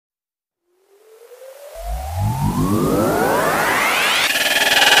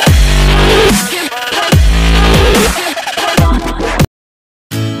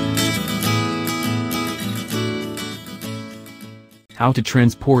How to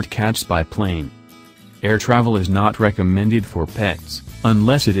transport cats by plane. Air travel is not recommended for pets,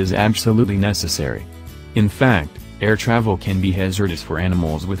 unless it is absolutely necessary. In fact, air travel can be hazardous for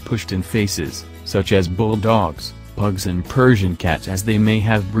animals with pushed-in faces, such as bulldogs, pugs and Persian cats, as they may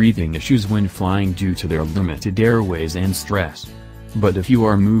have breathing issues when flying due to their limited airways and stress. But if you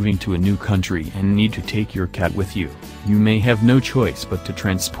are moving to a new country and need to take your cat with you, you may have no choice but to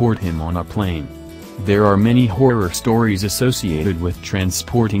transport him on a plane. There are many horror stories associated with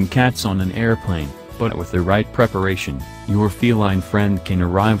transporting cats on an airplane, but with the right preparation, your feline friend can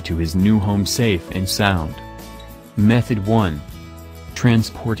arrive to his new home safe and sound. Method 1.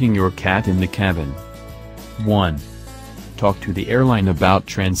 Transporting your cat in the cabin. 1. Talk to the airline about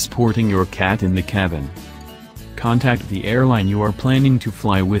transporting your cat in the cabin. Contact the airline you are planning to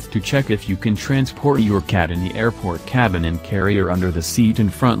fly with to check if you can transport your cat in the airport cabin and carrier under the seat in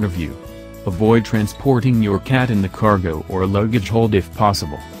front of you. Avoid transporting your cat in the cargo or luggage hold if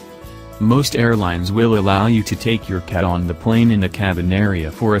possible. Most airlines will allow you to take your cat on the plane in the cabin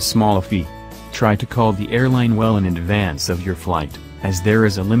area for a small fee. Try to call the airline well in advance of your flight, as there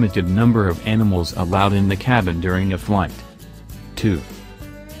is a limited number of animals allowed in the cabin during a flight. 2.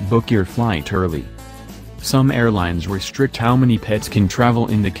 Book your flight early. Some airlines restrict how many pets can travel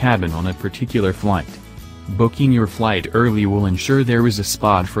in the cabin on a particular flight. Booking your flight early will ensure there is a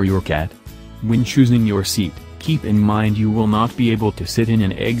spot for your cat. When choosing your seat, keep in mind you will not be able to sit in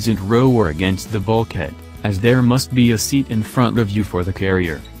an exit row or against the bulkhead, as there must be a seat in front of you for the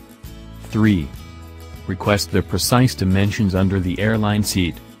carrier. 3. Request the precise dimensions under the airline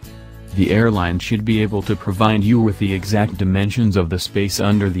seat. The airline should be able to provide you with the exact dimensions of the space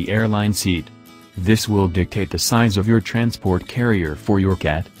under the airline seat. This will dictate the size of your transport carrier for your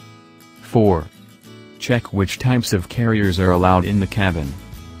cat. 4. Check which types of carriers are allowed in the cabin.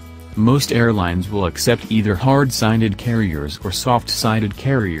 Most airlines will accept either hard-sided carriers or soft-sided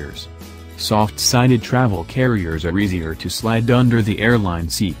carriers. Soft-sided travel carriers are easier to slide under the airline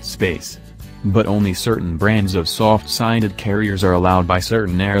seat space. But only certain brands of soft-sided carriers are allowed by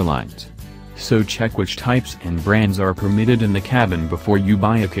certain airlines. So check which types and brands are permitted in the cabin before you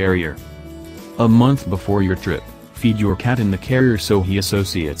buy a carrier. A month before your trip, feed your cat in the carrier so he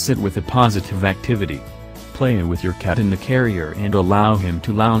associates it with a positive activity. Play with your cat in the carrier and allow him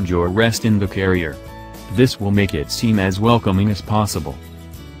to lounge or rest in the carrier. This will make it seem as welcoming as possible.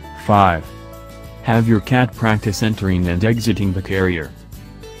 5. Have your cat practice entering and exiting the carrier.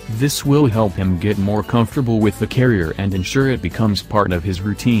 This will help him get more comfortable with the carrier and ensure it becomes part of his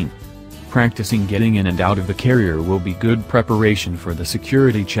routine. Practicing getting in and out of the carrier will be good preparation for the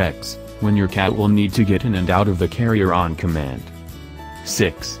security checks, when your cat will need to get in and out of the carrier on command.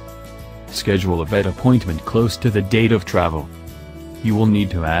 6. Schedule a vet appointment close to the date of travel. You will need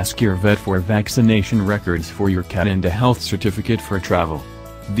to ask your vet for vaccination records for your cat and a health certificate for travel.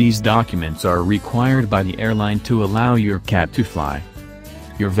 These documents are required by the airline to allow your cat to fly.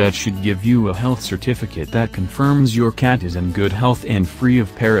 Your vet should give you a health certificate that confirms your cat is in good health and free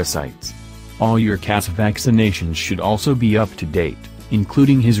of parasites. All your cat's vaccinations should also be up to date,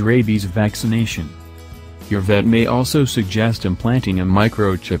 including his rabies vaccination. Your vet may also suggest implanting a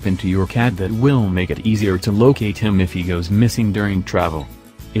microchip into your cat that will make it easier to locate him if he goes missing during travel.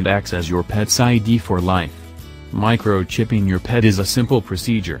 It acts as your pet's ID for life. Microchipping your pet is a simple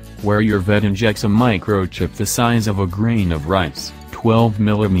procedure, where your vet injects a microchip the size of a grain of rice, 12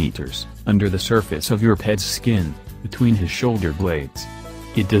 mm, under the surface of your pet's skin, between his shoulder blades.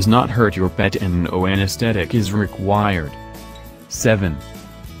 It does not hurt your pet and no anesthetic is required. 7.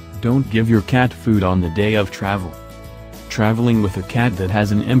 Don't give your cat food on the day of travel. Traveling with a cat that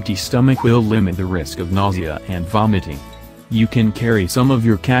has an empty stomach will limit the risk of nausea and vomiting. You can carry some of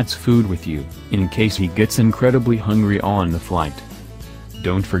your cat's food with you, in case he gets incredibly hungry on the flight.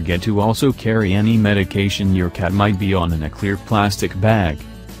 Don't forget to also carry any medication your cat might be on in a clear plastic bag.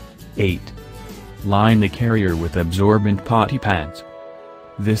 8. Line the carrier with absorbent potty pads.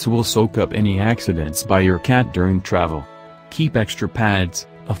 This will soak up any accidents by your cat during travel. Keep extra pads,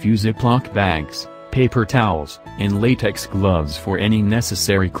 a few Ziploc bags, paper towels, and latex gloves for any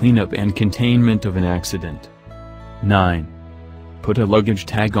necessary cleanup and containment of an accident. 9. Put a luggage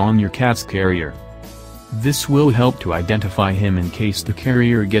tag on your cat's carrier. This will help to identify him in case the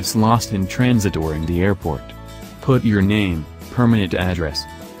carrier gets lost in transit or in the airport. Put your name, permanent address,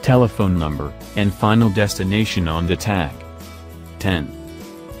 telephone number, and final destination on the tag. 10.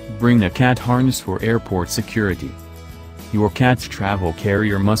 Bring a cat harness for airport security. Your cat's travel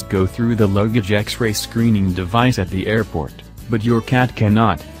carrier must go through the luggage X-ray screening device at the airport, but your cat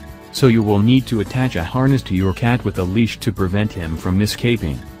cannot. So you will need to attach a harness to your cat with a leash to prevent him from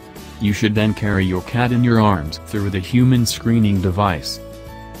escaping. You should then carry your cat in your arms through the human screening device.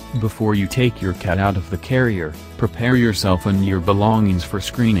 Before you take your cat out of the carrier, prepare yourself and your belongings for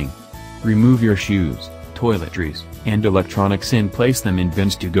screening. Remove your shoes, toiletries, and electronics and place them in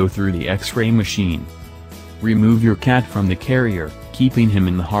bins to go through the X-ray machine. Remove your cat from the carrier, keeping him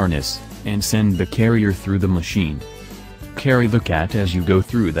in the harness, and send the carrier through the machine. Carry the cat as you go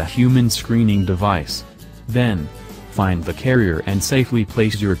through the human screening device. Then, find the carrier and safely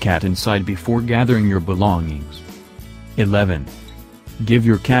place your cat inside before gathering your belongings. 11. Give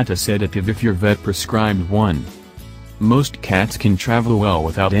your cat a sedative if your vet prescribed one. Most cats can travel well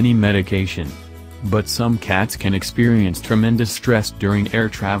without any medication. But some cats can experience tremendous stress during air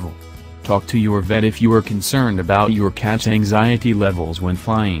travel. Talk to your vet if you are concerned about your cat's anxiety levels when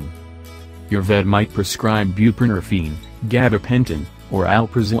flying. Your vet might prescribe buprenorphine, gabapentin, or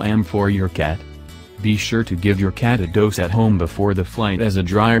alprazolam for your cat. Be sure to give your cat a dose at home before the flight as a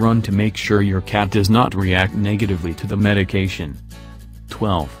dry run to make sure your cat does not react negatively to the medication.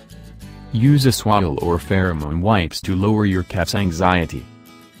 12. Use a swaddle or pheromone wipes to lower your cat's anxiety.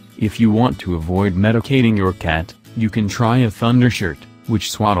 If you want to avoid medicating your cat, you can try a thundershirt, which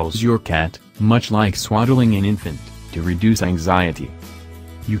swaddles your cat, much like swaddling an infant, to reduce anxiety.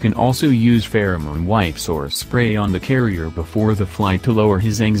 You can also use pheromone wipes or spray on the carrier before the flight to lower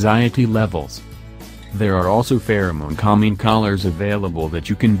his anxiety levels. There are also pheromone calming collars available that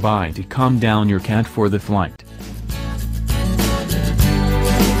you can buy to calm down your cat for the flight.